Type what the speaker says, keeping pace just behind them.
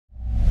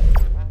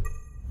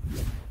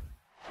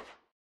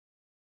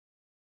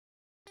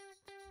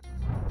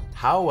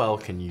how well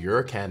can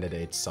your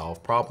candidates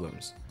solve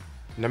problems?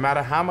 No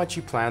matter how much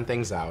you plan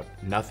things out,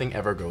 nothing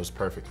ever goes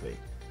perfectly.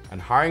 And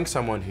hiring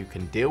someone who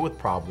can deal with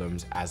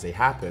problems as they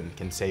happen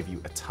can save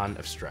you a ton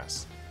of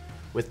stress.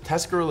 With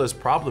TestGorilla's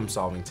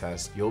problem-solving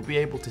test, you'll be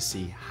able to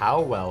see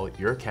how well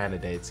your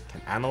candidates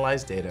can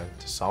analyze data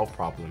to solve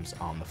problems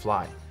on the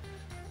fly.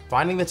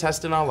 Finding the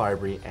test in our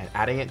library and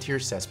adding it to your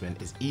assessment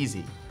is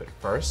easy, but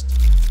first,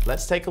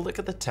 let's take a look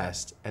at the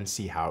test and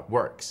see how it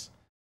works.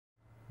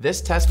 This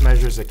test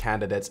measures a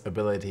candidate's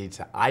ability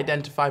to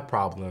identify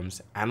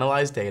problems,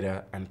 analyze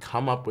data, and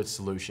come up with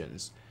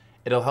solutions.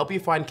 It'll help you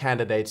find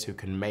candidates who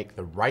can make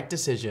the right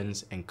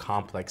decisions in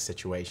complex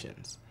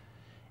situations.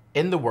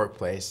 In the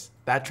workplace,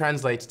 that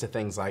translates to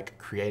things like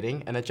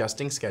creating and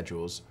adjusting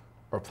schedules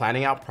or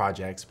planning out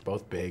projects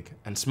both big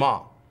and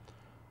small.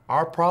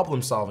 Our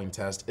problem-solving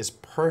test is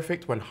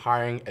perfect when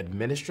hiring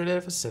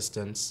administrative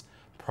assistants,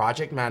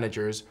 project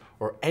managers,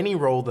 or any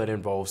role that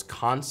involves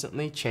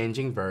constantly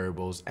changing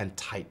variables and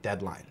tight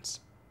deadlines.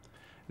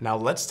 Now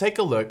let's take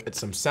a look at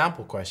some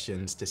sample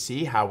questions to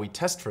see how we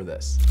test for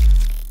this.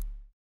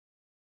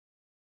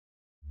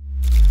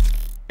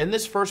 In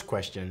this first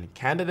question,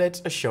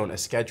 candidates are shown a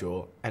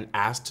schedule and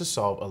asked to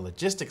solve a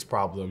logistics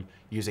problem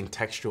using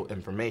textual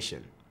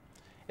information.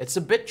 It's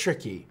a bit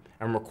tricky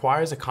and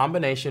requires a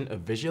combination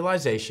of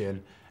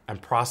visualization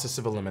and process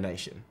of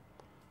elimination.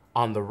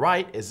 On the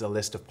right is a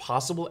list of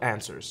possible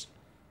answers.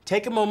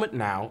 Take a moment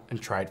now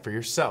and try it for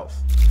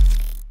yourself.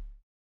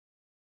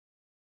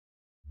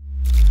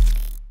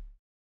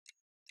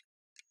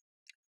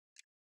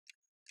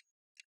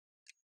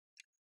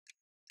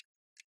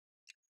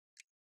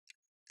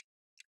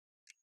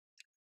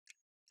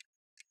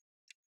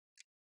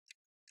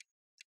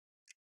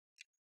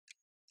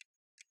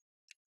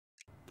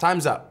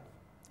 Time's up.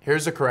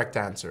 Here's the correct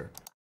answer.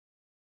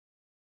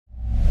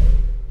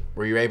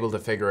 Were you able to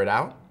figure it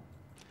out?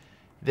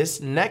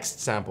 This next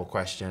sample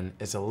question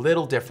is a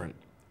little different.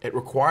 It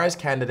requires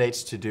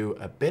candidates to do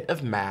a bit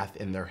of math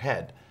in their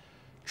head.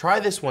 Try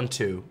this one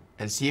too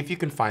and see if you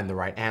can find the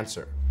right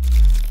answer.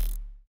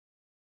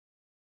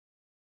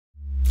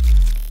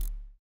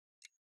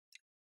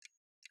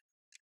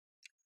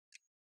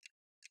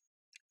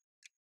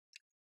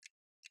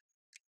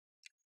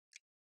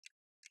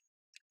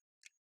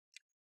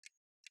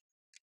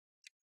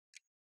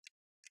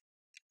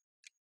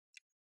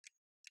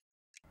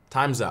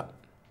 Time's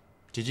up.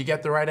 Did you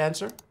get the right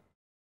answer?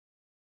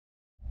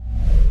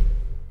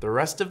 The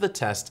rest of the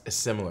test is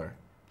similar,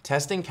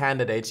 testing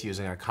candidates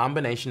using a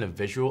combination of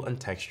visual and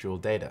textual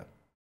data.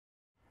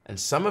 And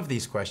some of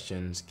these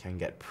questions can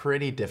get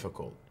pretty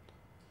difficult.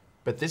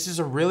 But this is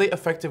a really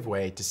effective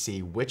way to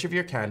see which of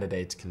your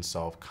candidates can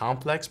solve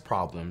complex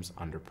problems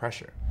under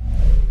pressure.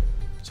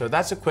 So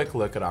that's a quick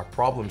look at our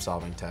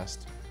problem-solving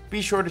test.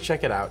 Be sure to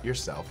check it out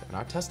yourself in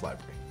our test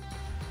library.